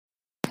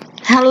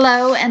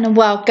Hello and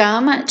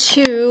welcome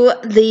to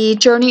the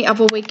Journey of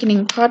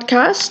Awakening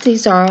podcast.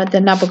 These are the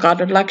Neville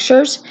Goddard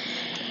lectures,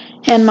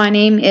 and my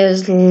name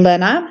is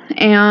Lena.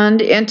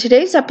 And in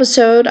today's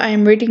episode, I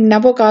am reading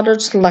Neville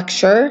Goddard's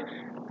lecture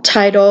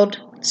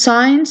titled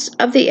Signs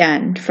of the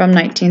End from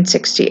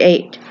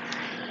 1968.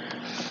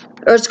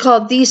 Or it's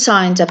called The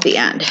Signs of the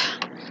End.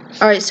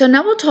 Alright, so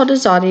Neville told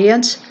his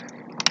audience,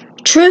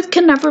 truth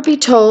can never be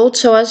told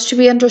so as to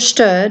be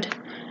understood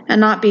and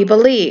not be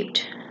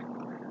believed.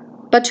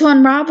 But to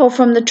unravel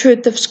from the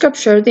truth of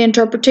Scripture the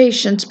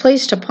interpretations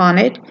placed upon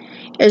it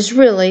is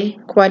really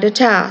quite a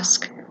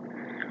task.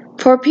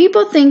 For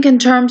people think in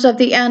terms of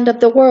the end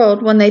of the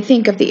world when they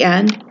think of the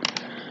end.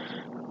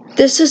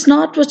 This is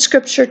not what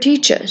Scripture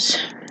teaches.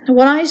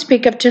 When I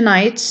speak of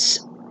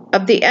tonight's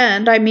of the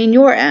end, I mean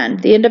your end,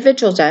 the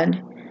individual's end,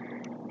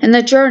 in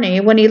the journey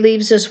when he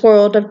leaves this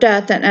world of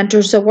death and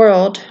enters the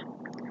world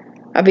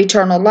of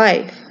eternal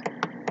life.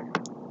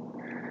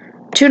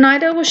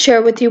 Tonight I will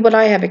share with you what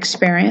I have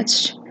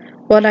experienced,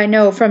 what I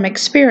know from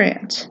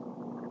experience.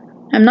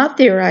 I'm not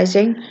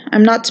theorizing,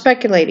 I'm not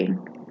speculating.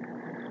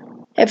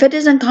 If it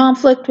is in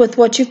conflict with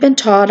what you've been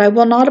taught, I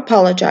will not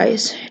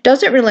apologize. It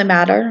doesn't really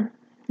matter.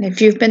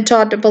 If you've been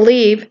taught to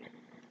believe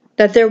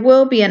that there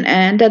will be an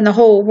end and the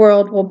whole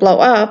world will blow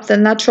up,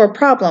 then that's your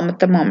problem at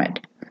the moment.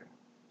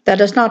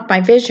 That is not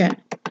my vision.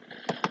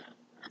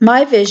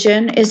 My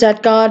vision is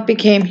that God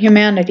became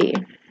humanity.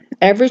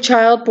 Every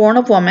child born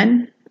of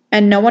woman,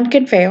 and no one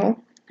can fail,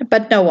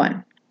 but no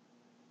one.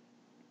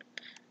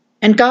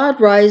 And God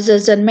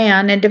rises in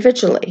man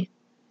individually,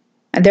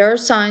 and there are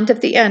signs of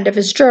the end of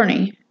his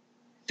journey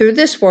through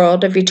this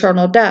world of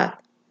eternal death.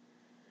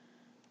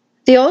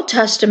 The Old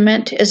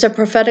Testament is a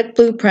prophetic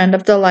blueprint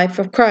of the life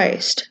of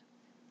Christ.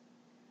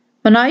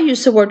 When I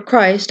use the word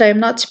Christ, I am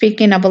not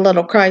speaking of a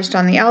little Christ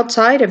on the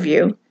outside of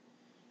you.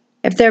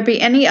 If there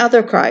be any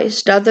other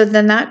Christ, other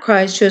than that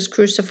Christ who is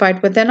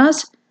crucified within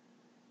us,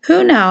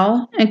 who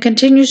now and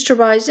continues to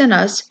rise in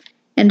us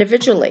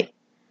individually.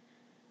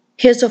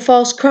 He is a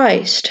false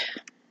Christ,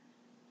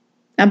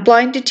 and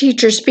blinded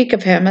teachers speak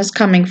of him as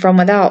coming from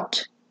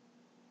without.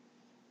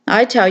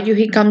 I tell you,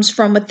 he comes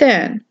from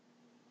within,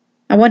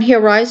 and when he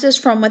arises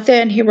from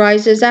within, he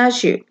rises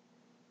as you.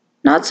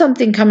 Not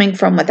something coming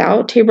from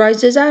without, he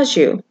rises as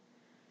you.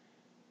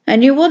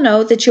 And you will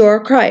know that you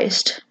are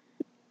Christ,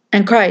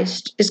 and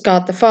Christ is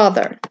God the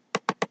Father.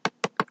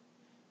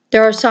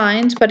 There are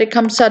signs, but it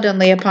comes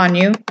suddenly upon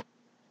you.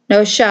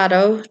 No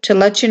shadow to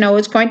let you know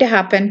it's going to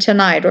happen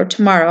tonight or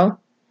tomorrow.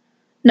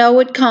 No,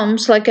 it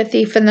comes like a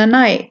thief in the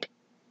night.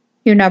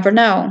 You never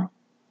know.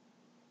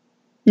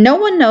 No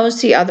one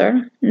knows the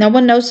other. No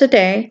one knows the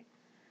day.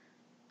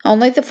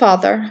 Only the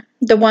Father,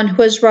 the one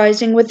who is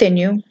rising within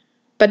you.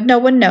 But no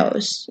one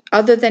knows,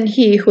 other than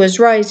he who is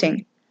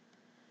rising.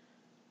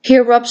 He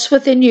erupts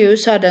within you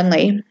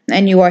suddenly,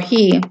 and you are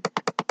he.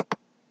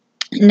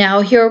 Now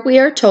here we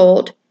are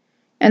told,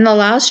 in the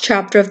last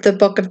chapter of the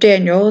book of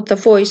Daniel, the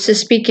voice is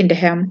speaking to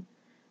him,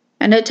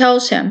 and it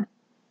tells him,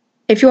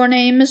 if your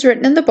name is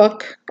written in the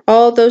book,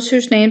 all those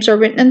whose names are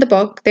written in the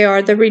book, they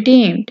are the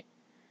redeemed.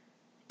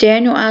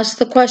 Daniel asked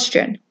the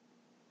question,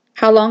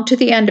 how long to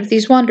the end of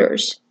these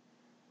wonders?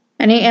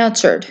 And he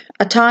answered,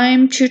 a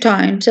time, 2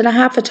 times, and a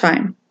half a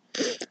time.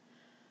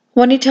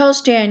 When he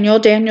tells Daniel,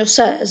 Daniel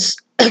says,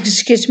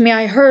 excuse me,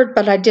 I heard,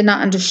 but I did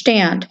not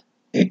understand.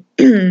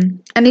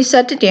 And he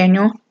said to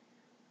Daniel,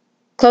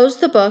 close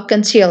the book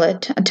and seal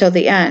it until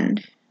the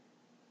end.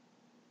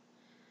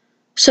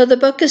 So the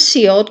book is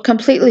sealed,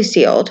 completely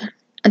sealed,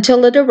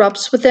 until it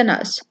erupts within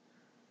us.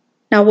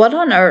 Now what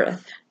on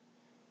earth?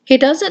 He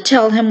doesn't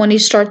tell him when he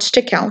starts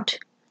to count.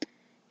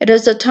 It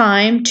is a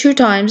time, 2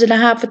 times, and a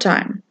half a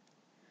time.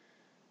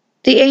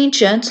 The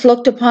ancients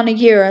looked upon a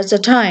year as a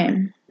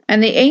time,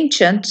 and the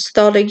ancients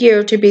thought a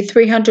year to be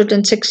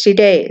 360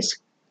 days.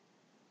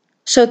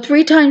 So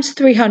 3 times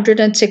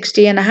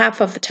 360 and a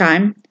half of a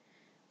time,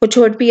 which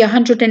would be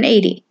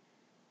 180,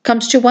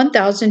 comes to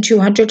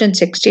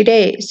 1,260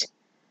 days.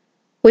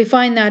 We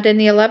find that in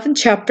the 11th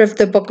chapter of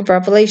the book of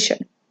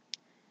Revelation.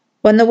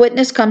 When the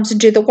witness comes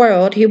into the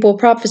world, he will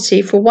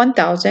prophesy for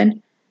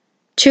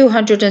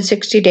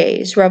 1,260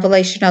 days,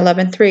 Revelation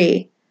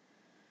 11:3.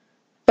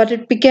 But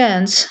it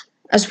begins,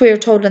 as we are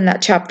told in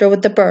that chapter,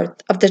 with the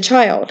birth of the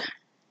child.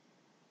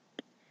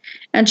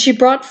 And she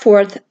brought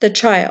forth the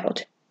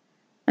child.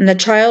 And the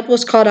child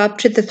was caught up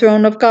to the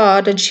throne of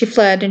God, and she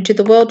fled into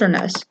the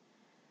wilderness.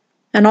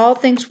 And all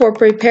things were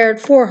prepared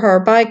for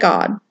her by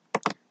God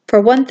for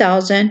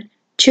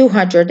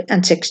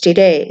 1,260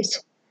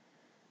 days.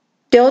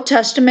 The Old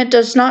Testament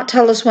does not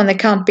tell us when the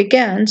count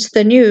begins.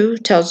 The New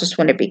tells us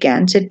when it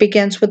begins. It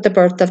begins with the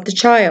birth of the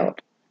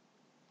child.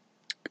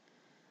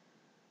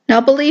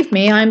 Now believe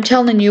me, I am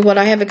telling you what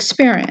I have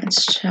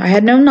experienced. I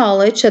had no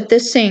knowledge that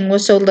this thing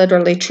was so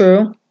literally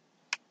true.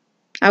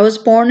 I was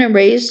born and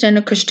raised in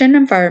a Christian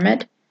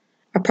environment,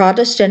 a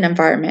Protestant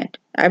environment.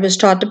 I was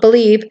taught to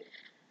believe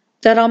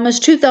that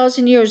almost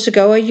 2,000 years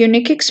ago a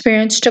unique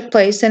experience took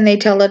place, and they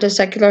tell it as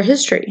secular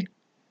history.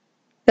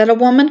 That a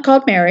woman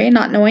called Mary,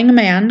 not knowing a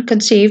man,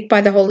 conceived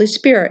by the Holy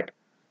Spirit.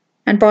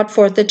 and brought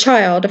forth a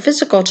child, a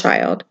physical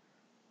child.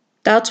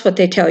 That's what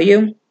they tell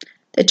you.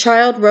 The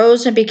child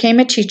rose and became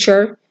a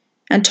teacher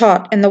and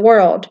taught in the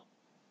world.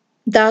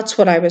 That's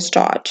what I was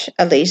taught,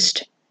 at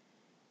least.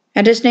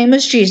 And his name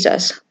was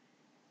Jesus.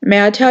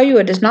 May I tell you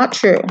it is not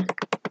true?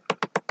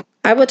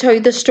 I will tell you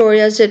the story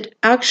as it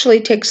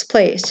actually takes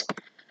place,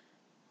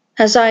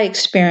 as I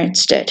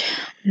experienced it.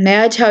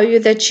 May I tell you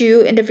that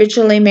you,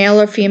 individually,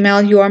 male or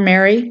female, you are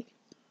Mary,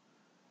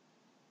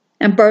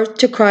 and birth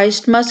to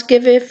Christ must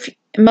give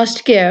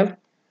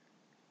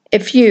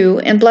if you,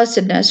 in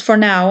blessedness for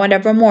now and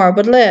evermore,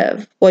 would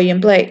live. William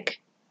Blake.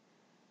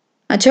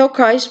 Until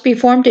Christ be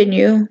formed in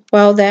you,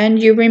 well then,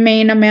 you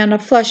remain a man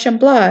of flesh and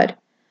blood,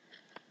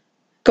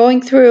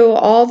 going through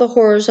all the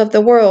horrors of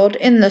the world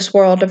in this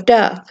world of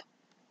death.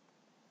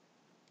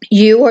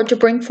 You are to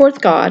bring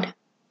forth God,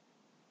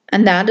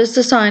 and that is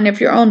the sign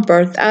of your own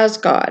birth as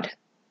God.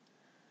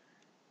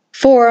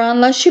 For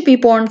unless you be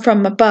born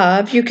from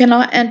above, you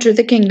cannot enter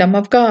the kingdom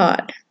of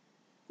God.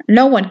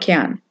 No one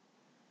can.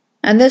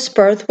 And this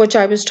birth, which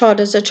I was taught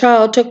as a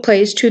child, took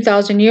place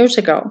 2,000 years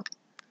ago.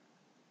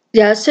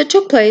 Yes, it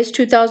took place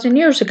 2,000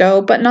 years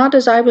ago, but not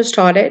as I was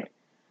taught it.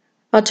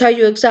 I'll tell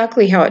you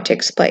exactly how it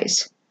takes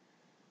place.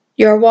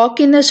 You are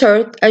walking this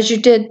earth as you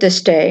did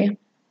this day.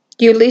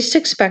 You least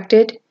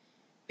expected,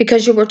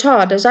 because you were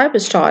taught as I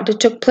was taught. It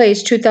took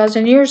place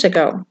 2,000 years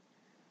ago.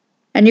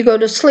 And you go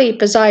to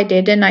sleep as I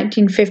did in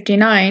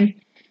 1959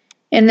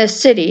 in this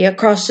city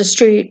across the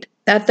street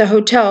at the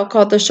hotel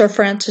called the Sir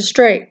Francis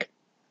Drake.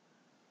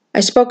 I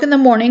spoke in the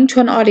morning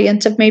to an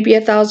audience of maybe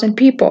 1,000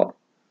 people.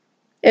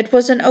 It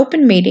was an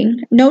open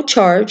meeting, no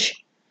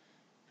charge,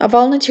 a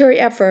voluntary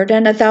effort,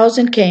 and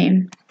 1,000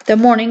 came. The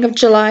morning of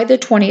July the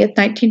 20th,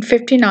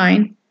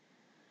 1959,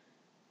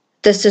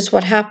 this is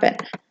what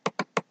happened.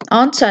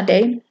 On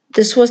Sunday,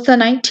 this was the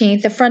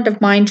 19th, a friend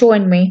of mine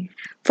joined me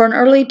for an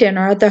early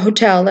dinner at the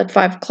hotel at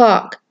 5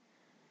 o'clock.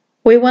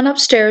 We went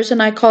upstairs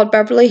and I called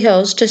Beverly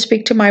Hills to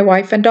speak to my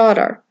wife and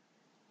daughter.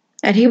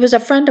 And he was a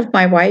friend of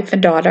my wife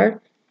and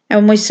daughter,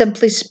 and we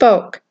simply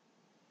spoke.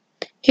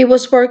 He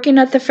was working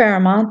at the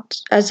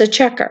Fairmont as a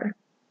checker.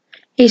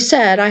 He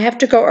said, I have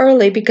to go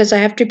early because I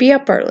have to be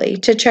up early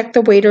to check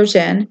the waiters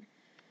in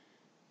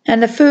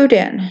and the food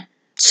in.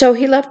 So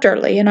he left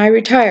early and I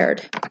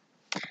retired.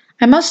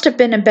 I must have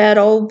been in bed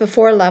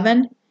before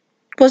 11.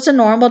 It was a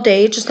normal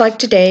day just like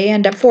today,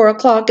 and at 4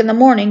 o'clock in the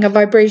morning a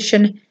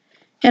vibration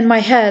in my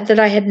head that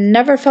I had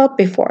never felt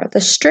before,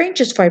 the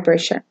strangest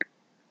vibration.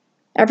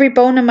 Every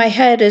bone in my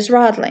head is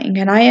rattling,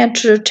 and I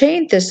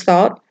entertained this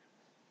thought.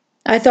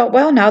 I thought,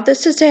 well, now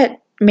this is it,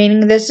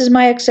 meaning this is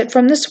my exit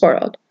from this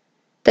world.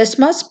 This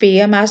must be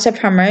a massive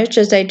hemorrhage,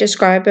 as they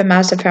describe a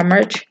massive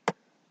hemorrhage.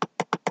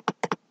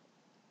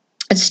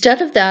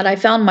 Instead of that, I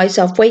found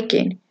myself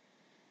waking.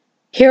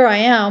 Here I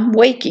am,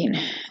 waking,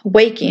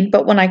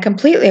 but when I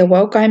completely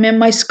awoke, I'm in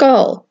my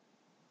skull,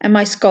 and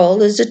my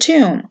skull is a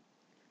tomb.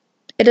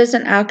 It is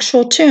an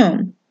actual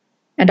tomb,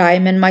 and I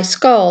am in my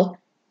skull,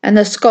 and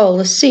the skull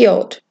is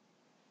sealed.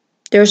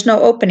 There is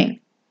no opening.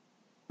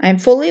 I am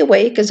fully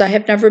awake as I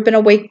have never been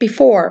awake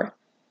before,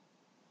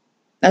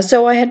 as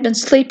though I had been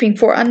sleeping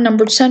for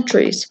unnumbered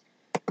centuries,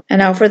 and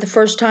now for the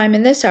first time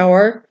in this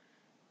hour,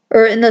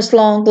 or in this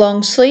long,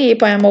 long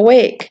sleep, I am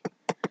awake.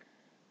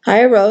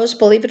 I arose,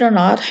 believe it or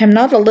not. I am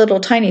not a little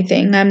tiny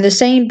thing. I am the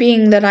same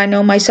being that I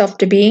know myself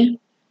to be,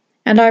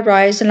 and I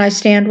rise and I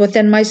stand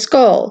within my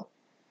skull.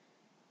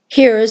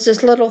 Here is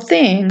this little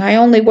thing. I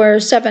only wear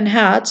 7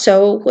 hats,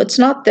 so it's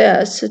not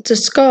this. It's a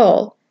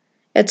skull.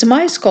 It's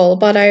my skull,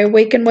 but I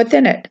awaken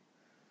within it.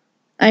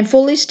 I'm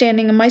fully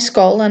standing in my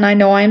skull, and I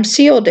know I am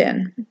sealed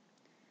in.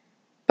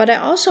 But I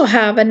also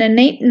have an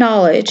innate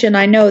knowledge, and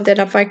I know that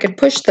if I could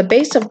push the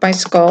base of my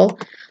skull,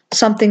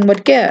 something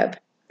would give.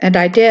 And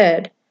I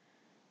did.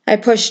 I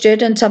pushed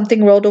it, and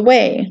something rolled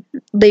away,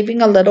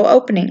 leaving a little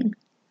opening.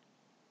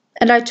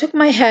 And I took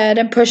my head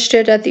and pushed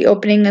it at the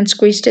opening and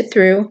squeezed it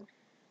through,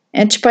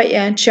 inch by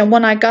inch, and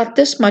when I got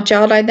this much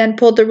out, I then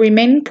pulled the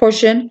remaining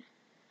portion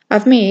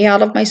of me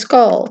out of my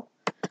skull.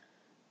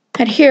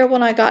 And here,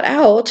 when I got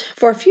out,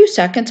 for a few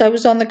seconds I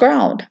was on the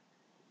ground.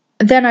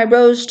 Then I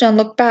rose and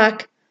looked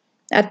back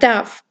at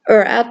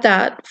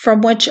that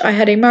from which I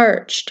had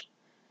emerged.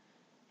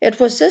 It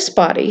was this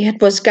body.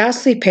 It was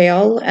ghastly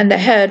pale, and the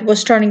head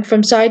was turning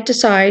from side to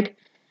side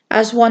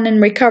as one in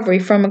recovery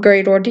from a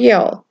great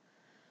ordeal.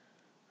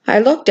 I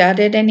looked at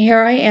it, and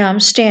here I am,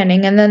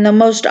 standing, and then the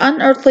most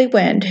unearthly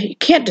wind. You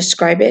can't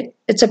describe it.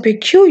 It's a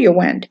peculiar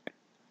wind.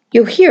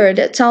 You hear it.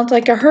 It sounds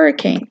like a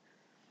hurricane.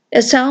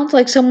 It sounds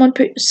like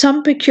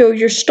some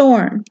peculiar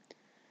storm.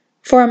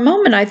 For a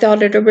moment I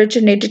thought it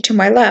originated to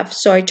my left,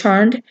 so I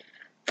turned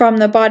from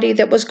the body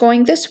that was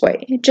going this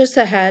way, just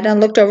the head, and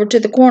looked over to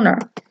the corner.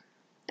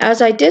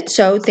 As I did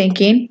so,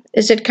 thinking,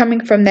 is it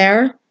coming from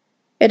there?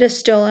 It is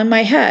still in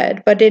my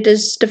head, but it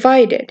is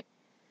divided.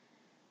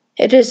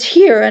 It is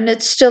here, and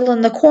it's still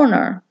in the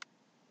corner.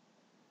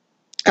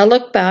 I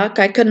looked back.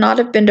 I could not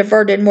have been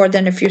diverted more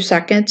than a few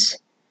seconds,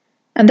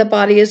 and the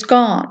body is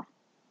gone.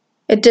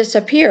 It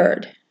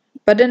disappeared,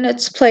 but in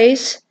its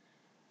place,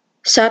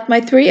 sat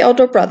my 3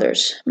 elder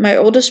brothers. My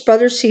oldest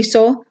brother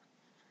Cecil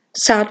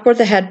sat where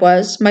the head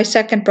was. My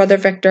second brother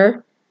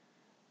Victor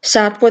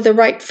sat where the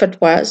right foot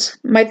was.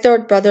 My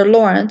third brother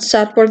Lawrence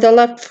sat where the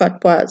left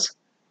foot was.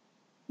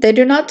 They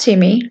do not see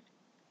me.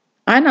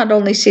 I not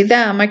only see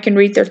them, I can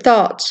read their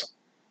thoughts.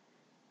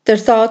 Their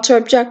thoughts are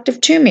objective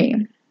to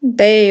me.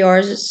 They are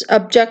as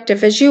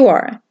objective as you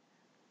are.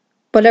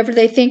 Whatever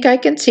they think, I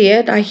can see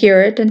it, I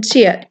hear it, and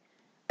see it.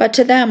 But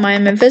to them I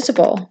am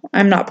invisible. I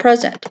am not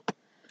present.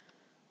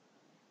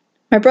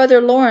 My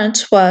brother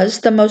Lawrence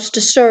was the most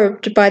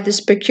disturbed by this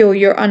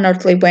peculiar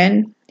unearthly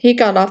wind. He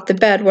got off the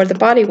bed where the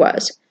body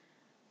was.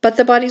 But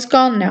the body's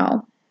gone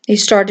now. He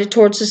started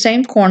towards the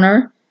same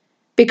corner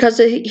because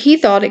he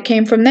thought it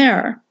came from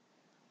there.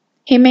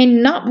 He made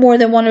not more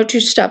than 1 or 2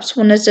 steps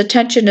when his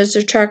attention is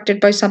attracted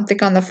by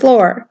something on the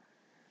floor.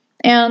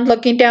 And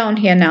looking down,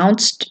 he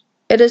announced,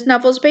 "It is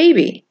Neville's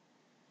baby."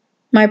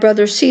 My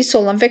brothers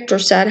Cecil and Victor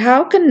said,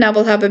 "How can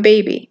Neville have a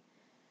baby?"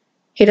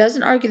 He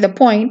doesn't argue the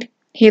point.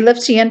 He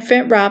lifts the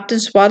infant wrapped in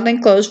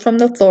swaddling clothes from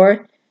the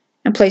floor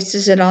and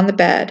places it on the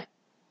bed.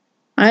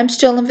 I am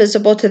still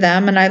invisible to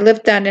them, and I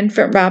lift that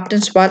infant wrapped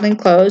in swaddling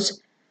clothes,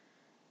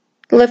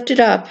 lift it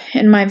up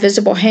in my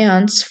invisible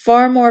hands,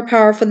 far more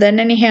powerful than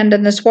any hand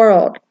in this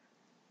world.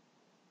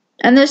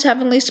 And this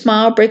heavenly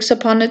smile breaks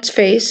upon its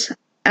face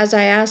as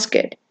I ask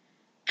it,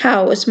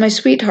 "How is my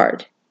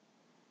sweetheart?"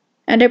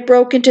 And it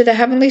broke into the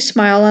heavenly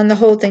smile, and the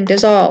whole thing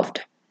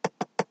dissolved.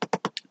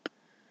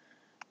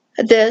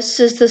 This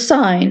is the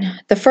sign,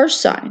 the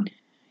first sign.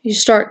 You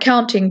start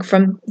counting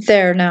from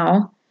there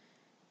now.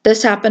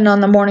 This happened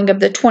on the morning of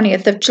the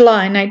 20th of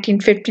July,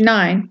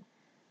 1959,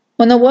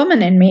 when the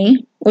woman in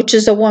me, which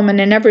is a woman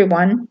in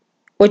everyone,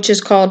 which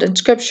is called in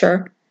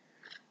Scripture,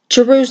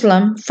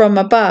 Jerusalem from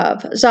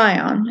above,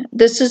 Zion,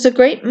 this is a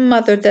great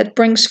mother that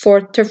brings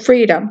forth to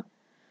freedom.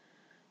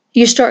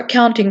 You start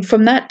counting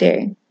from that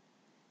day.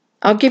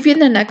 I'll give you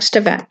the next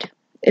event.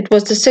 It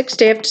was the 6th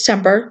day of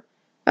December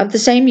of the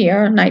same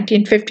year,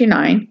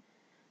 1959.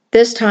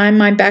 This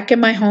time I'm back in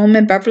my home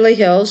in Beverly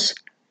Hills.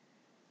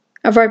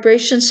 A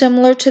vibration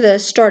similar to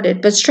this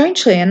started, but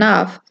strangely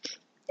enough,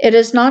 it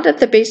is not at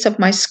the base of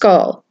my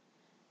skull.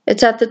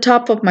 It's at the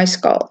top of my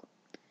skull.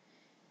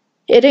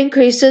 It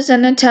increases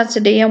in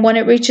intensity, and when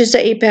it reaches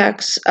the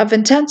apex of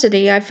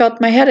intensity, I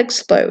felt my head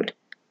explode.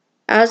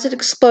 As it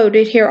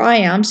exploded, here I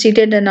am,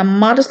 seated in a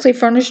modestly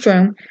furnished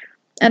room,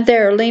 and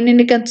there,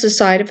 leaning against the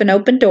side of an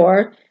open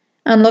door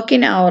and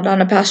looking out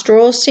on a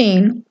pastoral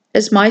scene,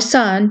 is my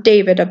son,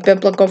 David, of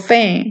biblical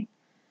fame.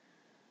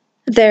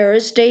 There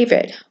is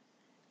David.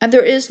 And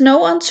there is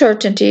no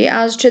uncertainty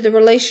as to the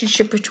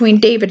relationship between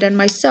David and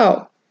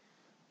myself.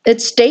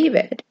 It's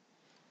David,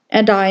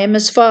 and I am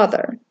his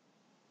father.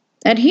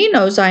 And he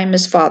knows I am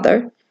his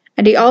father,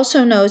 and he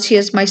also knows he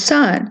is my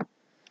son.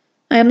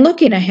 I am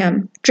looking at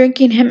him,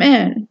 drinking him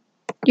in.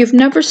 You've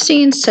never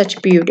seen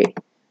such beauty.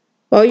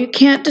 Well, you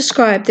can't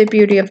describe the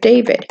beauty of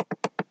David.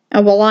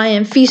 And while I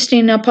am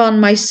feasting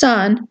upon my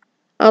son,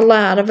 a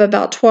lad of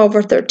about 12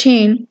 or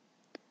 13,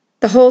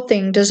 the whole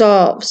thing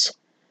dissolves.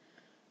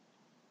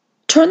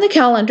 Turn the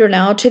calendar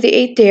now to the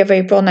 8th day of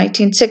April,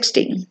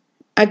 1960.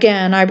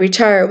 Again, I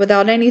retire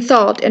without any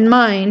thought in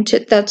mind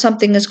that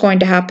something is going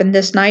to happen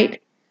this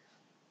night.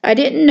 I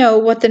didn't know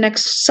what the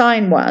next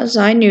sign was.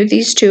 I knew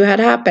these 2 had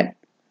happened.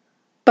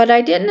 But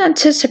I didn't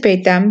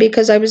anticipate them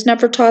because I was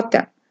never taught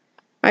them.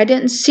 I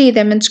didn't see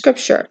them in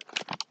Scripture.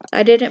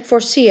 I didn't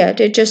foresee it.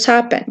 It just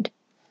happened.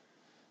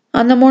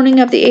 On the morning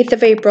of the 8th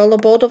of April, a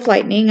bolt of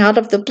lightning, out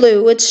of the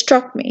blue, it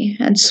struck me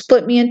and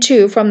split me in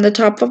 2 from the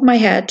top of my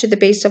head to the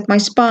base of my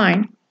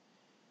spine.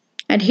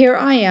 And here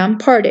I am,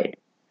 parted.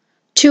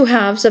 2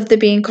 halves of the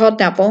being called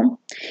Neville.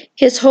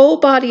 His whole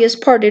body is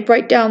parted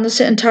right down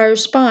the entire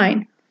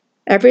spine.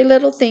 Every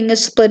little thing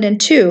is split in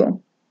 2.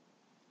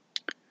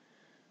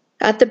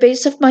 At the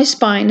base of my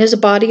spine is a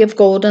body of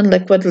golden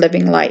liquid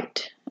living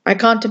light. I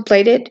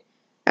contemplate it.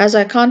 As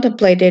I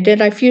contemplated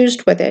it, I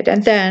fused with it,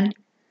 and then,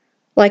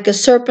 like a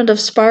serpent of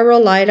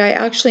spiral light, I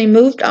actually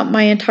moved up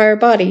my entire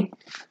body,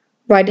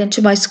 right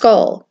into my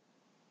skull.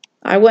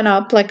 I went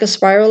up like a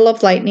spiral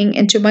of lightning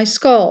into my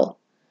skull.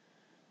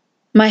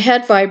 My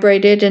head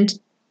vibrated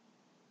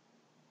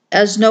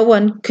as no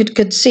one could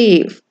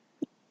conceive.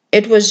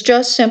 It was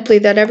just simply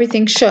that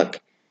everything shook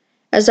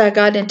as I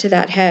got into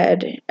that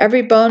head.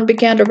 Every bone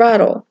began to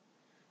rattle.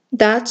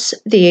 That's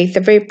the 8th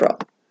of April.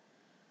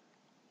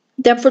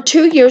 Then for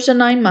 2 years and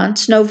 9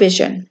 months, no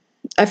vision.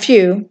 A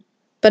few,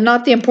 but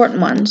not the important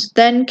ones.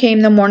 Then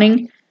came the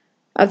morning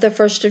of the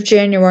 1st of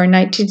January,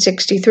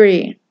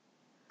 1963.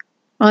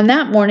 On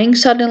that morning,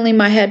 suddenly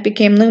my head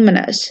became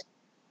luminous.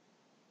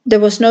 There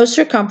was no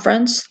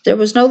circumference, there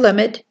was no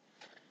limit.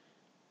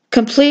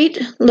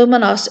 Completely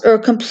luminosity.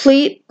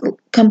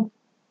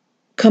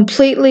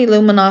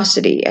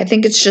 I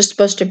think it's just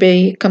supposed to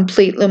be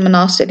complete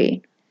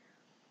luminosity.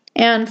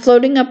 And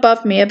floating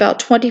above me about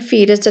 20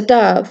 feet is a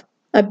dove,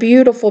 a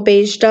beautiful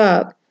beige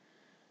dove.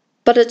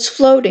 But it's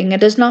floating,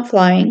 it is not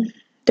flying.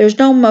 There's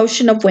no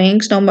motion of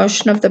wings, no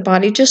motion of the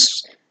body,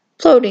 just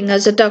floating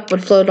as a duck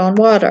would float on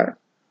water.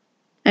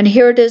 and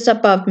here it is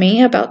above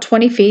me, about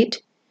 20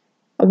 feet.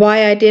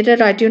 Why I did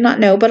it I do not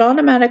know, but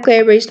automatically I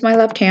raised my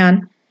left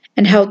hand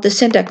and held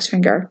this index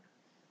finger.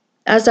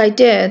 As I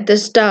did,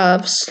 this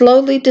dove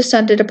slowly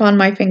descended upon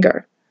my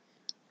finger.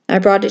 I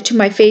brought it to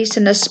my face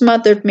and it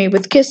smothered me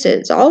with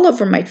kisses all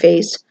over my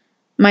face,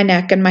 my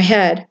neck, and my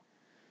head.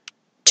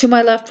 To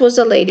my left was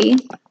a lady,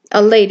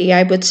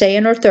 I would say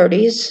in her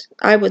 30s,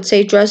 I would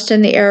say dressed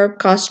in the Arab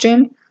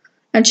costume,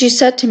 and she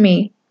said to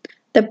me,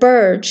 "The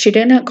bird," she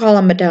didn't call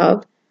him a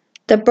dove,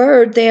 "the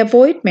bird, they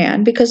avoid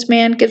man because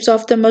man gives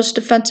off the most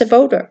offensive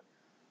odor.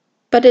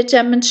 But it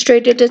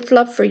demonstrated its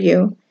love for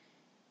you.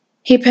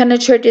 He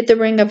penetrated the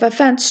ring of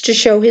offense to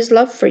show his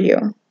love for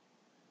you."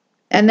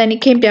 And then he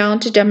came down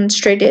to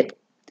demonstrate it.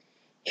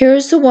 Here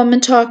is the woman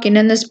talking,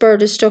 and this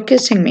bird is still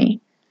kissing me,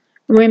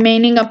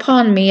 remaining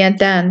upon me, and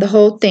then the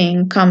whole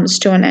thing comes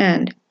to an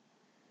end.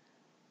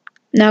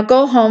 Now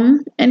go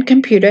home and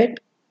compute it.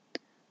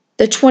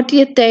 The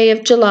 20th day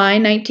of July,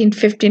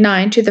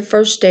 1959, to the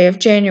 1st day of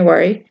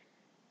January,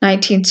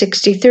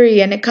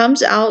 1963, and it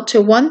comes out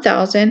to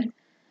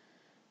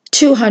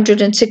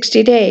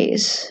 1,260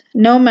 days.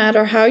 No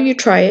matter how you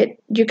try it,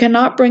 you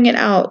cannot bring it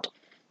out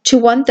to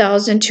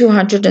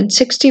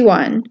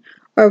 1,261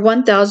 or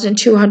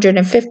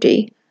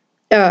 1,250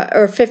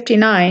 or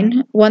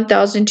 59,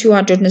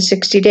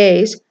 1,260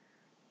 days.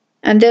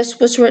 And this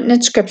was written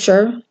in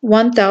Scripture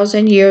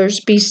 1,000 years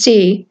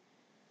BC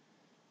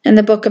in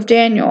the book of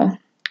Daniel,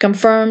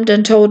 confirmed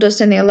and told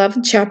us in the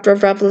 11th chapter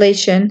of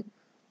Revelation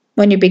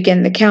when you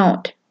begin the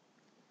count.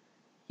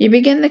 You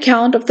begin the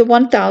count of the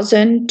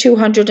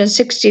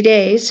 1,260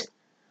 days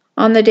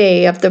on the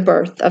day of the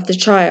birth of the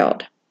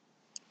child.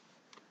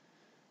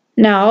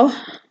 Now,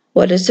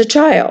 what is the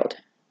child?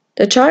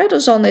 The child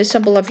is only a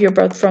symbol of your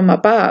birth from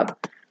above.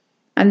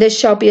 And this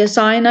shall be a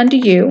sign unto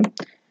you.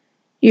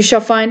 You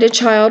shall find a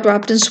child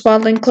wrapped in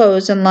swaddling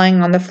clothes and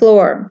lying on the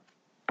floor.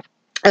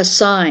 A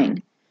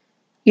sign.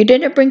 You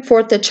didn't bring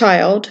forth the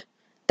child,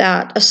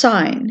 that a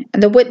sign,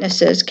 and the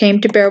witnesses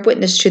came to bear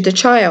witness to the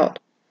child.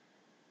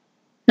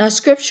 Now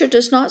Scripture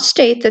does not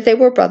state that they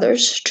were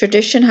brothers.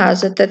 Tradition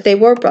has it that they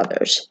were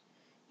brothers.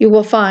 You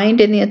will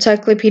find in the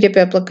Encyclopedia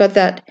Biblica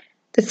that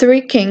the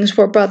three kings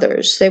were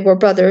brothers. They were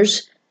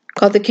brothers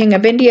called the King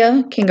of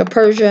India, King of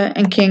Persia,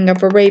 and King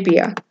of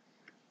Arabia.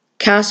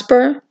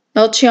 Caspar,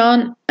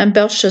 Melchion, and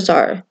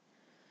Belshazzar.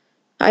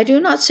 I do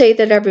not say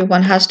that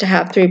everyone has to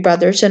have three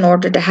brothers in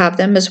order to have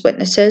them as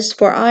witnesses,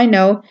 for I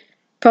know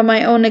from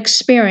my own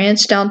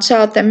experience down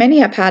south that many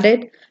have had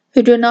it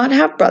who do not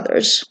have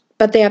brothers,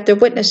 but they have their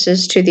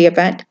witnesses to the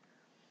event.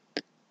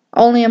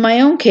 Only in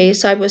my own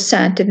case I was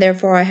sent, and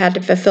therefore I had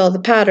to fulfill the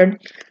pattern,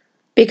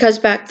 because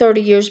back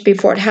 30 years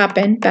before it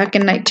happened, back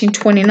in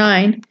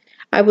 1929,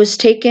 I was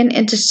taken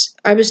in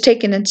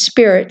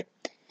spirit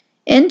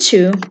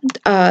into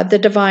the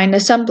divine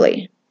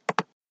assembly.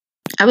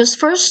 I was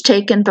first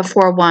taken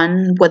before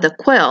one with a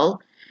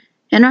quill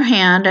in her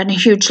hand and a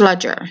huge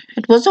ledger.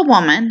 It was a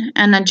woman,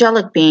 an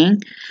angelic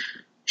being.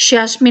 She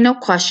asked me no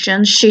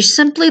questions. She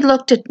simply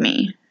looked at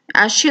me.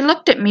 As she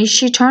looked at me,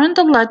 she turned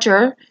the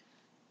ledger,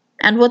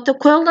 and with the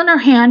quill in her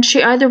hand,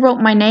 she either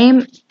wrote my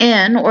name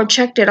in or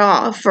checked it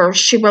off, or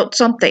she wrote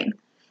something.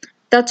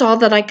 That's all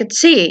that I could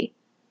see.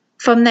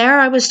 From there,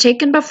 I was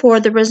taken before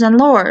the risen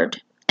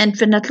Lord,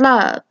 infinite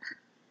love.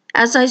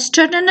 As I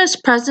stood in his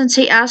presence,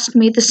 he asked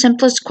me the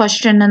simplest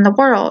question in the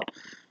world.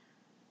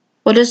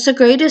 What is the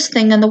greatest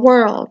thing in the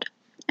world?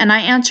 And I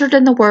answered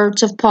in the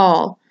words of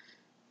Paul,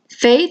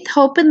 faith,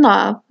 hope, and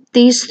love,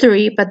 these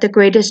three, but the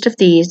greatest of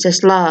these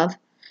is love.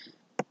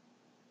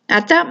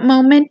 At that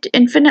moment,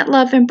 infinite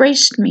love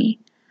embraced me.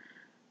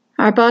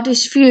 Our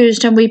bodies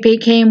fused and we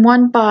became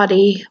one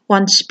body,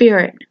 one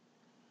spirit.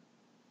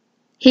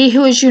 He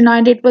who is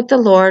united with the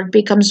Lord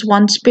becomes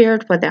one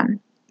spirit with him.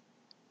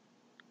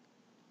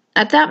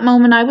 At that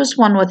moment I was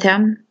one with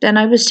him, then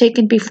I was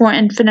taken before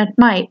infinite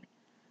might.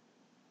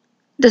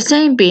 The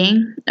same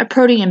being, a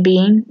protean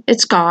being,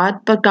 it's God,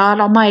 but God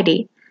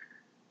Almighty.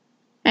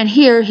 And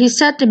here he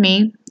said to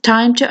me,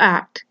 time to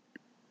act.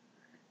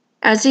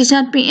 As he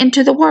sent me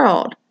into the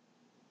world,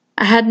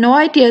 I had no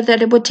idea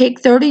that it would take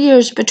 30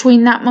 years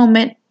between that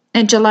moment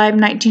in July of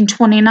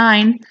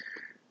 1929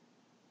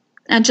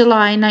 and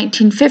July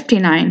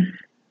 1959.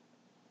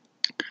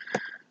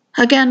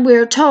 Again, we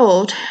are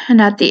told,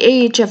 and at the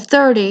age of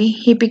 30,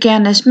 he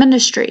began his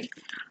ministry.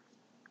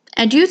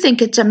 And you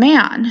think it's a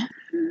man.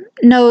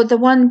 No, the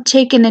one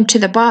taken into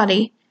the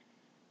body,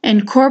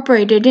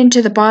 incorporated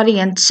into the body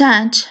and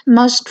sent,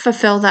 must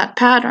fulfill that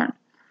pattern.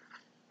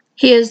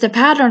 He is the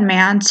pattern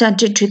man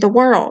sent into the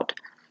world.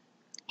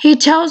 He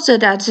tells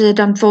it as it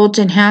unfolds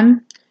in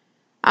him.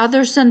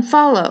 Others then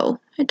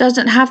follow. It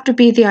doesn't have to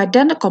be the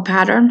identical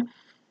pattern.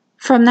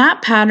 From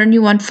that pattern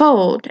you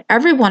unfold.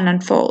 Everyone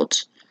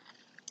unfolds.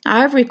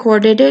 I've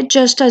recorded it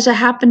just as it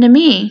happened to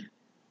me.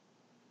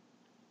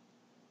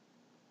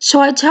 So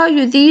I tell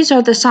you, these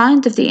are the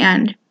signs of the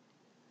end.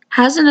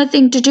 Hasn't a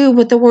thing to do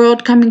with the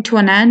world coming to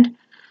an end.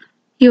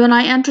 You and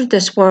I entered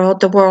this world,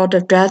 the world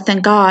of death,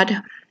 and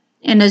God,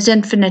 in his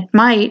infinite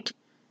might,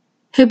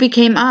 who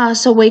became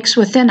us, awakes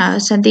within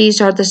us, and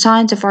these are the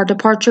signs of our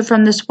departure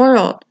from this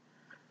world.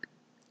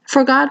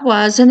 For God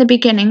was in the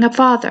beginning a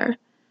Father.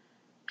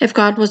 If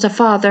God was a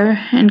Father,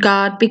 and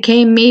God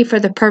became me for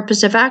the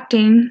purpose of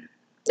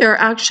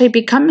actually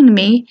becoming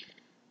me,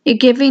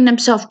 giving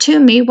himself to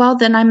me, well,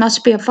 then I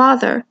must be a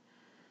Father.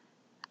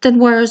 Then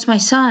where is my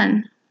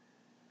Son?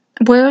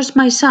 Where is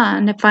my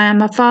Son if I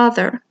am a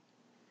Father?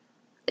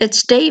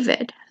 It's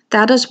David.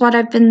 That is what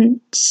I've been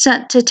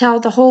sent to tell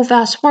the whole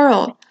vast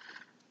world,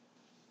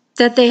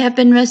 that they have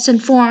been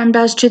misinformed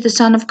as to the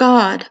Son of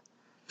God.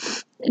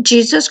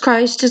 Jesus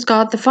Christ is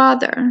God the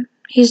Father.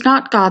 He's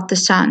not God the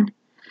Son.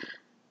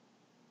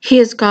 He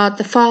is God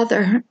the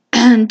Father.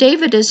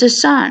 David is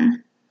his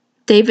son.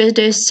 David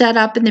is set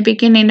up in the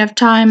beginning of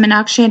time and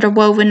actually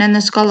interwoven in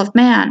the skull of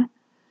man.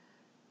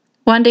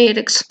 One day it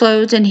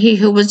explodes, and he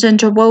who was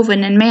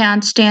interwoven in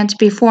man stands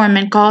before him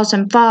and calls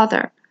him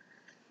Father,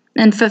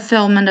 in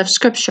fulfillment of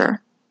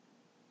Scripture.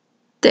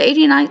 The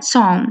 89th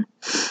Psalm.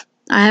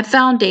 I have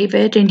found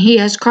David, and he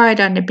has cried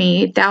unto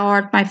me, Thou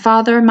art my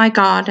Father, my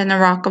God, and the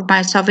rock of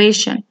my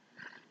salvation.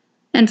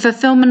 In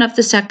fulfillment of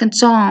the 2nd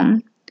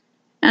Psalm.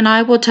 And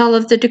I will tell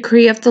of the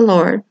decree of the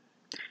Lord.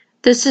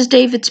 This is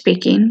David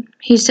speaking.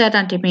 He said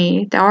unto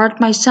me, Thou art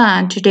my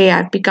son, today I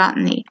have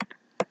begotten thee.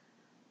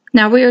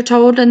 Now we are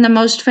told in the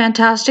most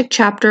fantastic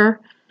chapter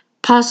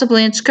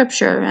possibly in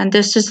Scripture, and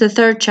this is the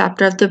 3rd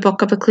chapter of the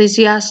book of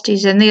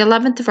Ecclesiastes, and the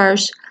 11th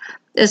verse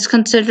is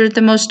considered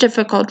the most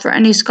difficult for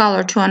any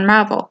scholar to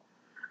unravel.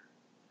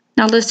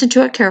 Now listen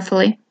to it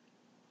carefully.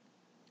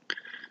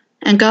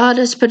 And God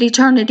has put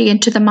eternity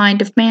into the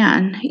mind of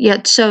man,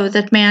 yet so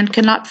that man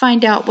cannot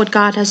find out what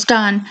God has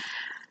done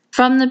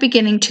from the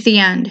beginning to the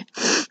end.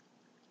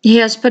 He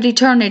has put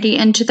eternity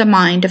into the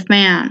mind of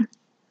man.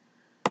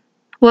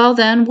 Well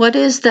then, what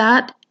is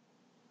that?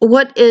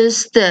 What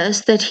is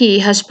this that he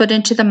has put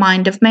into the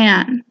mind of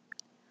man?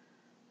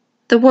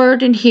 The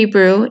word in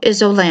Hebrew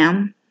is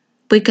olam.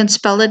 We can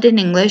spell it in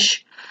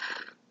English.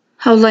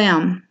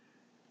 Olam.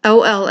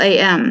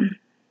 O-L-A-M.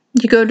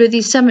 You go to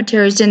these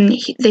cemeteries in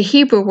the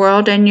Hebrew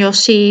world and you'll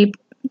see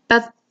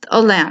Beth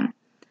Olam,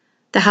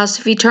 the house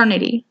of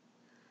eternity.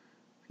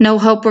 No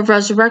hope of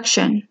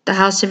resurrection, the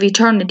house of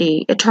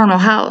eternity, eternal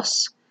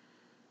house.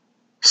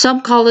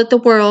 Some call it the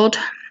world.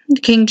 The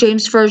King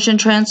James Version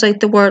translates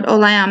the word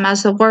olam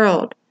as the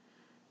world.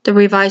 The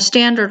Revised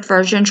Standard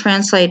Version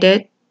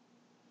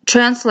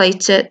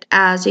translates it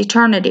as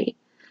eternity.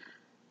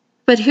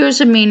 But here's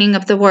the meaning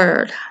of the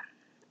word.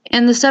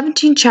 In the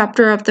 17th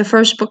chapter of the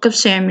 1st book of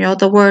Samuel,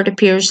 the word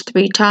appears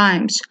 3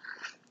 times,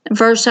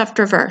 verse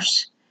after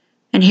verse.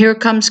 And here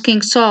comes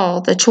King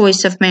Saul, the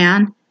choice of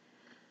man.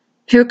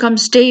 Here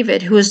comes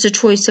David, who is the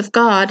choice of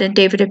God, and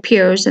David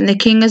appears, and the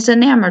king is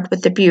enamored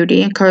with the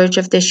beauty and courage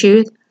of this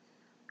youth.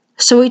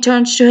 So he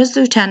turns to his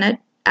lieutenant,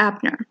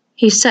 Abner.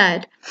 He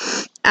said,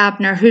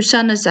 Abner, whose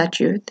son is that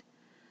youth?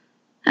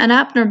 And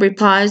Abner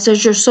replies,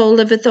 As your soul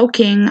liveth, O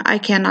king, I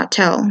cannot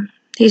tell.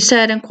 He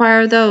said,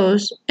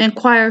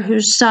 Inquire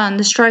whose son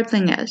the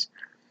stripling is.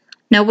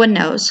 No one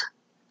knows.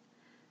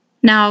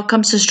 Now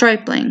comes the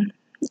stripling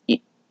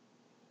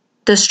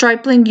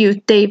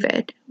youth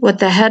David, with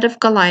the head of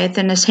Goliath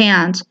in his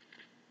hands.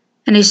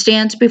 And he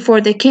stands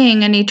before the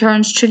king, and he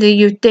turns to the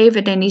youth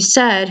David, and he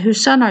said,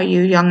 Whose son are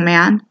you, young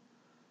man?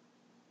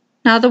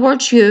 Now the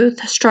words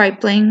youth,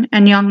 stripling,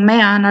 and young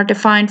man are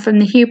defined from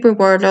the Hebrew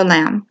word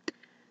olam.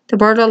 The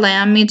word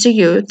olam means a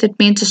youth, it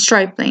means a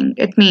stripling,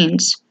 it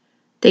means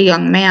the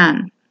young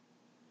man.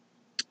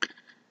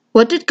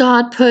 What did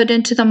God put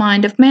into the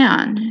mind of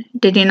man?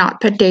 Did he not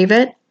put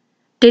David?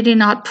 Did he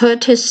not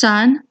put his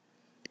son?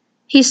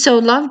 He so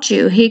loved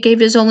you, he gave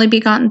his only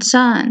begotten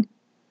son.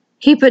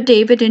 He put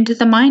David into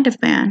the mind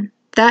of man,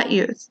 that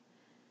youth.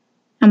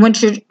 And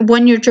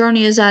when your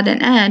journey is at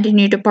an end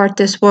and you depart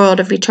this world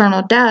of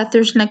eternal death,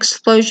 there's an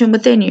explosion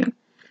within you.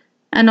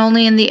 And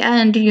only in the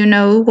end do you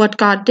know what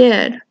God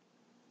did.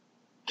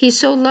 He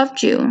so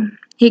loved you,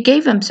 he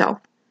gave himself.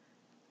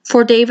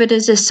 For David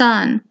is his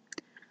son.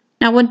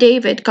 Now when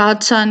David,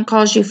 God's son,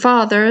 calls you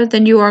Father,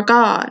 then you are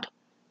God.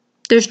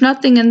 There's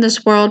nothing in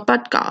this world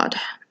but God.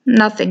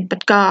 Nothing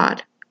but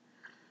God.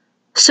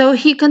 So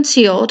he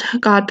concealed,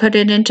 God put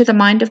it into the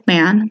mind of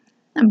man,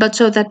 but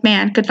so that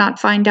man could not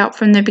find out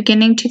from the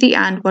beginning to the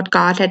end what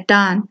God had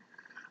done.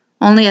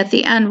 Only at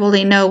the end will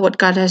he know what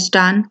God has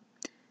done.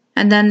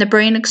 And then the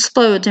brain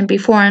explodes, and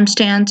before him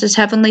stands his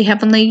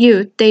heavenly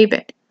youth,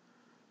 David.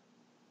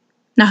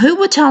 Now who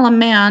would tell a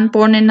man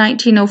born in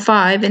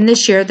 1905 in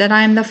this year that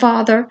I am the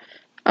father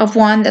of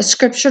one that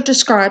Scripture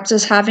describes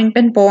as having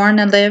been born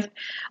and lived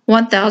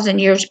 1,000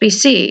 years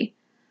BC?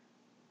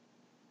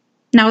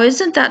 Now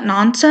isn't that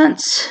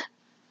nonsense?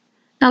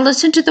 Now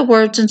listen to the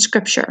words in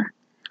Scripture.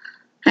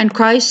 And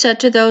Christ said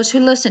to those who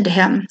listened to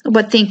him,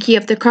 What think ye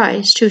of the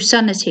Christ? Whose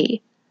son is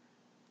he?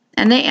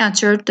 And they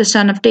answered, The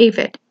son of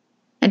David.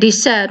 And he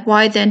said,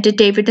 Why then did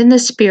David in the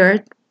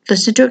Spirit,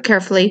 listen to it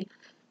carefully,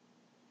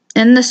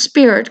 in the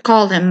Spirit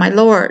call him my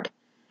Lord?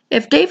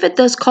 If David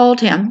thus called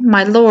him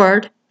my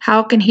Lord,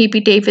 how can he be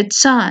David's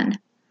son?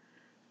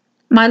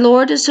 My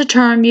Lord is a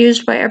term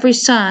used by every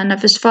son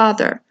of his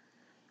Father.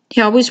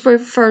 He always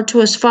referred to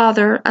his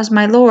Father as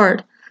my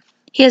Lord.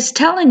 He is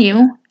telling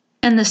you,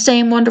 in the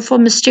same wonderful,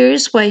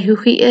 mysterious way, who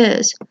he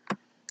is.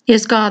 He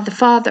is God the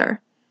Father,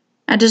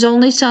 and his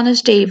only son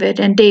is David,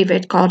 and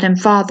David called him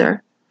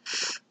Father.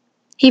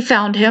 He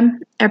found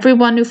him.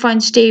 Everyone who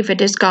finds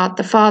David is God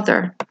the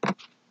Father.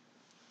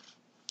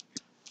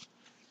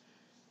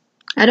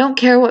 I don't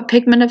care what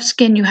pigment of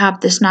skin you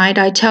have this night,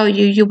 I tell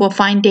you, you will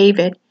find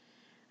David.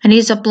 And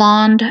he's a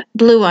blond,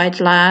 blue-eyed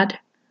lad.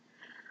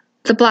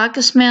 The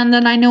blackest man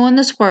that I know in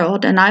this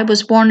world, and I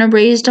was born and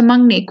raised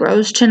among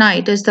Negroes.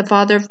 Tonight is the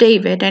father of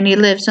David, and he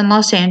lives in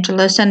Los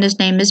Angeles, and his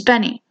name is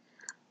Benny.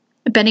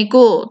 Benny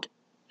Gould.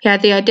 He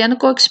had the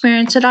identical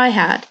experience that I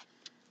had.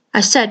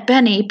 I said,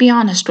 Benny, be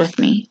honest with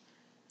me.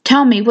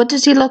 Tell me, what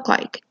does he look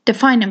like?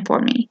 Define him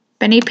for me.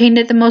 Benny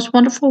painted the most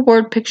wonderful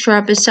word picture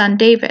of his son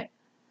David.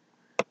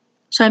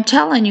 So I'm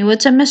telling you,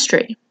 it's a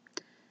mystery.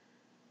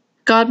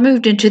 God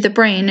moved into the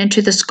brain,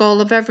 into the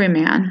skull of every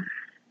man.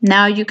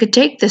 Now you could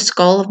take this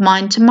skull of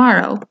mine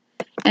tomorrow.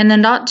 In the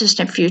not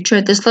distant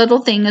future, this little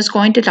thing is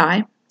going to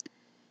die.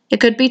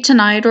 It could be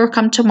tonight or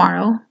come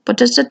tomorrow. What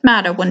does it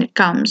matter when it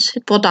comes?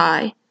 It will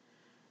die.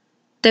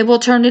 They will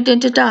turn it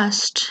into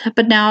dust.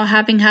 But now,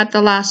 having had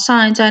the last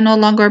signs, I no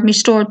longer am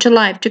restored to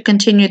life to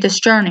continue this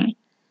journey.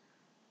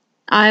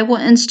 I will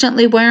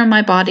instantly wear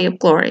my body of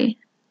glory,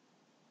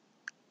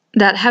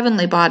 that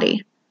heavenly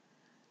body.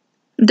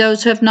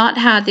 Those who have not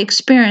had the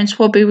experience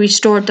will be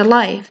restored to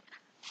life,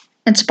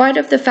 in spite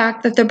of the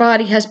fact that their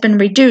body has been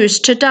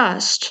reduced to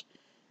dust.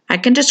 I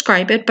can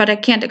describe it, but I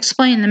can't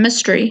explain the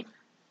mystery.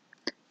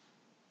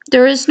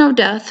 There is no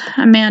death.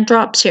 A man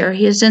drops here.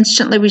 He is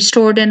instantly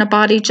restored in a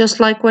body just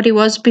like what he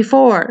was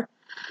before,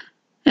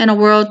 in a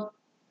world,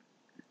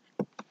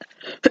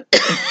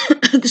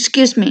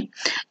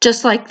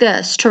 just like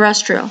this,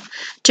 terrestrial,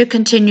 to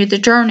continue the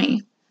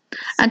journey,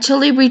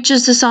 until he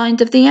reaches the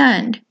signs of the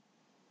end.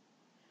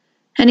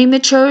 And he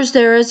matures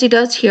there as he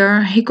does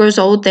here, he grows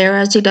old there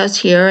as he does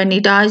here, and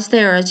he dies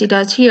there as he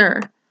does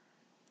here,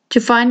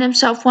 to find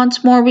himself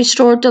once more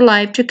restored to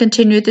life to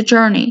continue the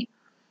journey.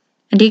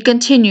 And he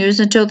continues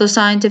until the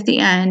signs of the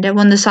end, and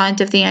when the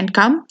signs of the end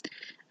come,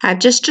 I've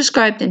just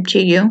described them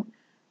to you.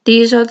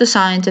 These are the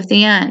signs of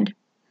the end.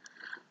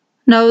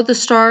 No, the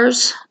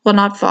stars will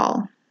not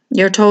fall.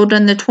 You're told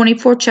in the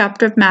 24th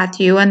chapter of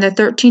Matthew and the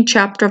 13th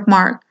chapter of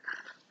Mark,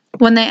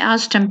 when they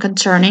asked him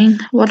concerning,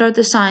 what are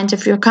the signs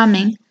of your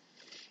coming?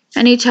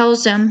 And he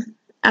tells them,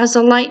 as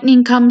the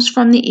lightning comes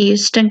from the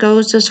east and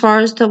goes as far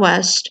as the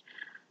west,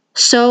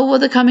 so will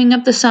the coming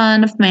of the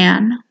Son of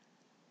Man.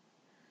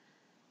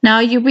 Now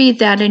you read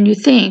that and you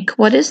think,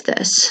 what is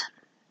this?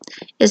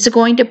 Is it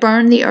going to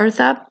burn the earth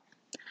up?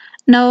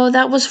 No,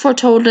 that was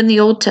foretold in the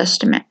Old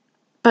Testament,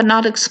 but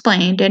not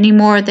explained any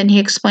more than he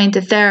explained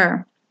it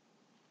there.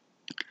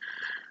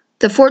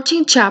 The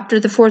 14th chapter,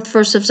 the 4th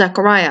verse of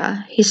Zechariah,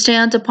 he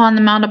stands upon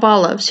the Mount of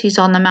Olives. He's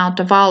on the Mount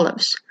of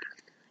Olives.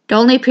 It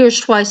only appears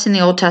twice in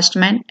the Old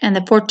Testament, in the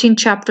 14th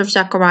chapter of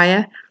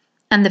Zechariah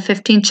and the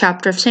 15th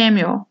chapter of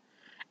Samuel.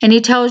 And he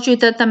tells you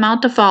that the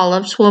Mount of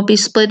Olives will be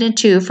split in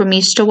two from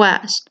east to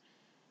west,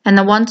 and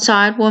the one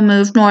side will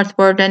move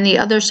northward and the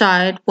other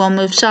side will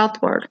move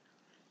southward.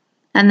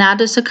 And that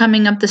is the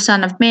coming of the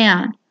Son of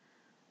Man.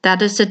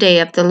 That is the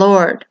day of the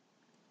Lord.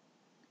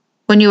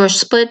 When you are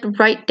split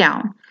right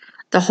down,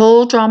 the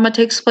whole drama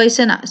takes place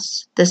in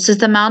us. This is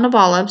the Mount of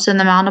Olives, and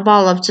the Mount of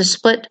Olives is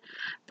split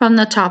from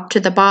the top to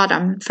the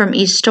bottom, from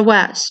east to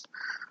west.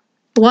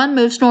 One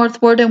moves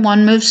northward and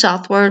one moves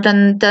southward,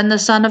 and then the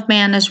Son of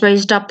Man is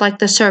raised up like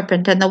the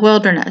serpent in the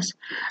wilderness,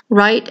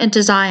 right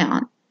into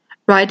Zion,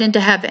 right into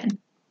heaven.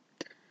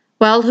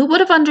 Well, who would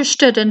have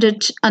understood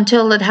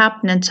until it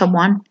happened in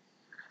someone?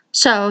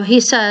 So he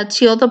said,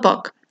 seal the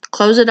book,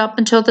 close it up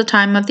until the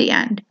time of the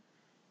end.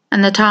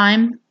 And the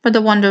time for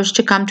the wonders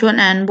to come to an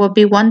end will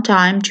be 1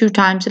 time, 2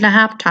 times, and a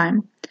half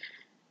time.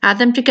 Add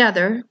them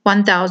together,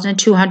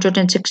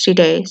 1,260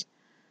 days.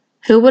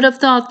 Who would have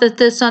thought that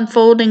this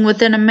unfolding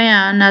within a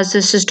man, as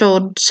this is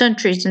told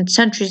centuries and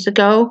centuries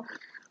ago,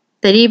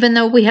 that even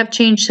though we have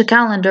changed the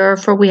calendar,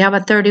 for we have a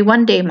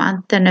 31-day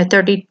month and a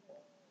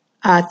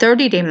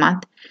 30-day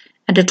month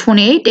and a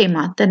 28-day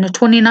month and a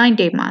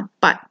 29-day month,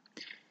 but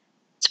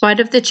in spite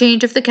of the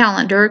change of the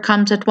calendar, it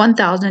comes at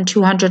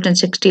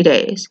 1,260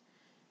 days.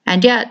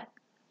 And yet,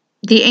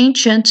 the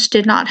ancients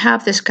did not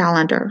have this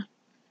calendar.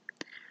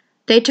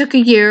 They took a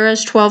year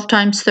as 12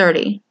 times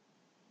 30.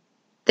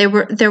 There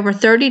were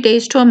 30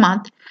 days to a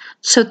month,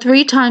 so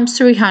 3 times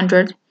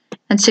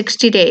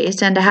 360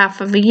 days and a half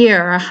of a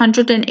year,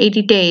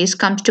 180 days,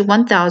 comes to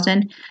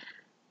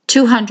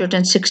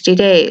 1,260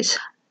 days.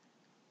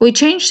 We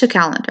changed the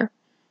calendar.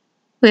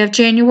 We have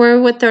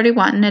January with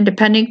 31, and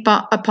depending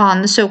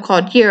upon the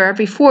so-called year,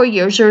 every 4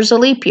 years there is a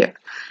leap year.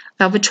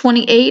 We have a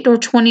 28 or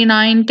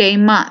 29-day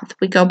month.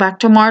 We go back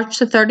to March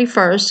the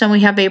 31st, and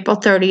we have April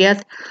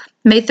 30th,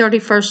 May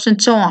 31st, and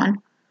so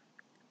on.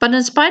 But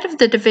in spite of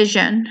the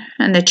division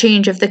and the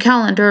change of the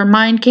calendar,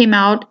 mine came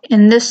out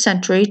in this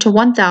century to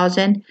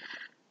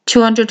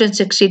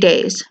 1,260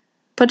 days.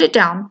 Put it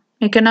down,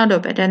 make a note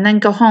of it, and then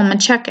go home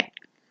and check it.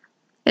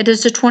 It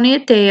is the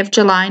 20th day of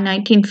July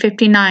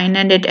 1959,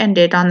 and it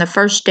ended on the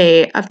 1st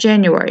day of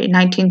January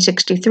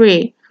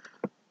 1963.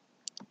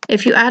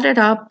 If you add it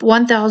up,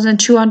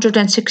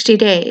 1,260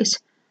 days.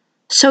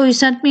 So he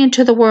sent me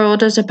into the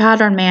world as a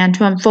pattern man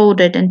to unfold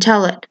it and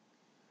tell it.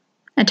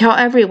 And tell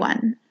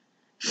everyone.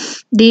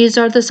 These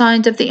are the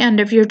signs of the end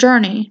of your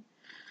journey.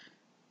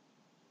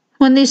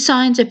 When these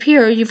signs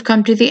appear, you've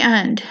come to the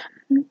end.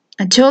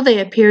 Until they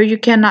appear, you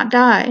cannot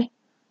die.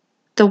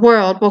 The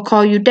world will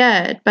call you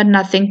dead, but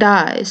nothing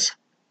dies.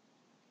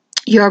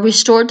 You are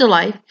restored to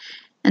life,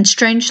 and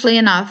strangely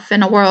enough,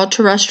 in a world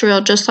terrestrial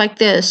just like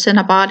this, in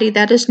a body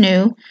that is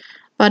new,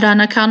 but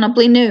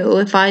unaccountably new.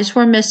 If eyes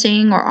were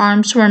missing, or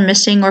arms were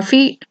missing, or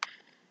feet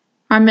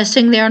are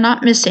missing, they are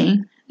not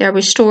missing. They are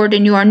restored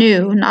and you are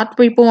new, not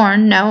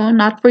reborn, no,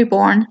 not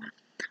reborn,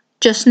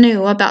 just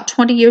new, about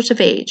 20 years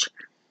of age.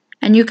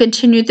 And you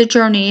continue the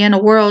journey in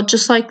a world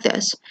just like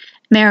this,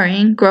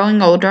 marrying,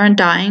 growing older, and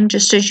dying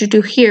just as you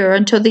do here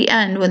until the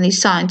end when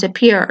these signs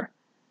appear.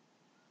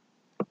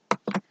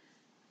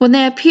 When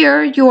they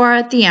appear, you are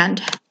at the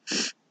end.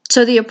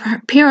 So the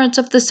appearance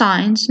of the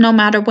signs, no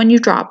matter when you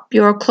drop,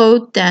 you are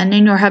clothed then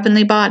in your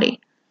heavenly body.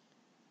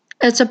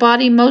 It's a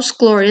body most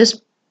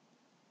glorious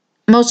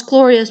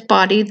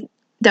body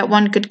that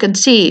one could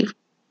conceive.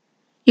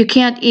 You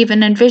can't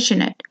even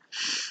envision it.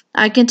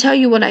 I can tell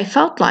you what I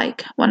felt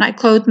like when I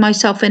clothed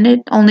myself in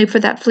it, only for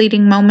that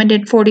fleeting moment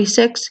in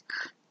 46,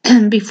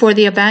 before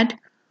the event.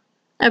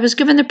 I was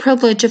given the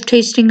privilege of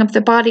tasting of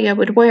the body I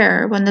would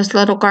wear when this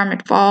little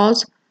garment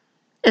falls.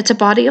 It's a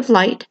body of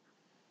light.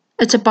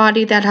 It's a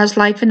body that has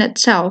life in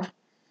itself.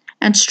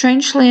 And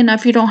strangely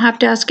enough, you don't have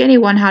to ask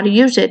anyone how to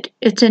use it.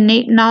 It's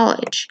innate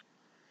knowledge.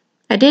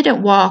 I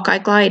didn't walk, I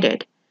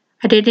glided.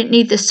 I didn't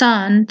need the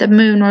sun, the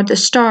moon, or the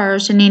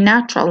stars, any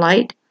natural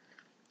light.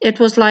 It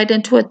was light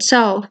unto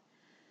itself.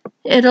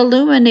 It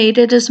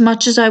illuminated as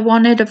much as I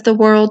wanted of the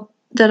world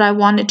that I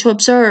wanted to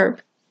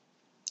observe.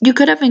 You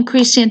could have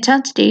increased the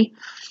intensity.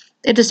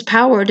 It is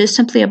power. It is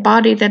simply a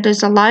body that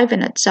is alive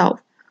in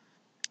itself.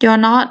 You are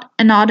not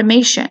an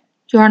automation.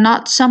 You are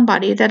not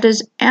somebody that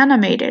is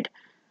animated.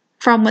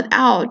 From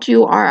without,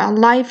 you are a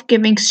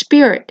life-giving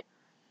spirit.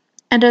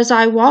 And as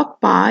I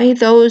walked by,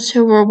 those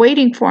who were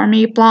waiting for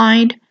me,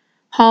 blind,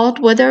 halt,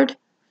 withered.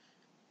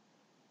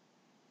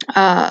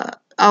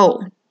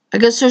 I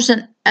guess there's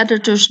an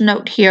editor's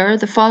note here.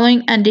 The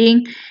following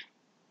ending,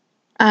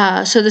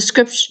 so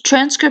the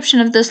transcription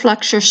of this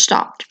lecture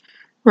stopped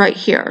right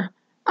here.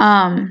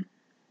 And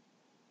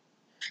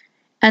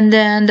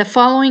then the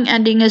following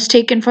ending is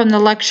taken from the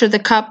lecture The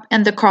Cup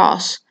and the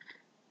Cross,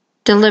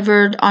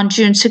 delivered on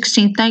June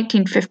 16,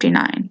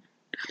 1959.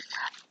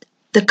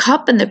 The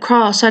Cup and the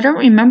Cross, I don't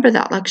remember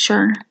that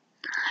lecture.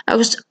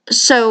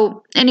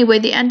 Anyway,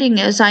 the ending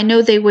is, I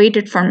know they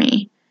waited for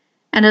me.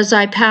 And as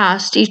I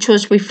passed, each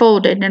was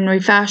refolded and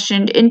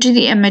refashioned into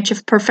the image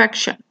of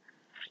perfection.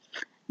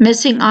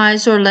 Missing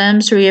eyes or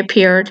limbs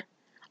reappeared.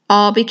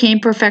 All became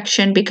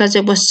perfection because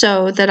it was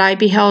so that I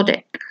beheld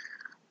it.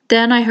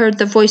 Then I heard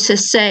the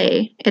voices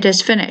say, it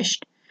is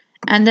finished.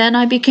 And then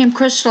I became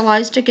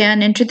crystallized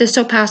again into this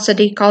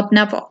opacity called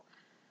Neville.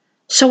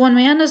 So when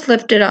man is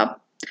lifted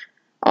up,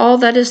 all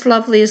that is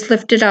lovely is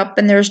lifted up,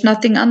 and there is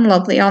nothing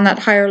unlovely on that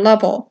higher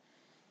level.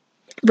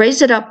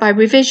 Raise it up by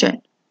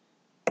revision.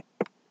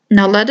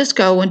 Now let us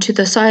go into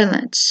the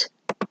silence.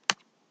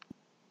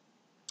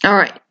 All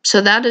right,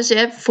 so that is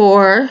it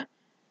for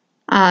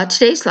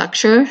today's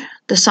lecture,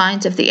 The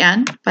Signs of the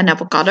End by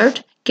Neville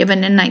Goddard, given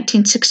in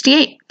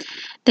 1968.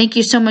 Thank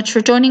you so much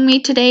for joining me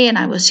today, and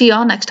I will see you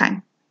all next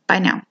time. Bye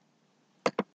now.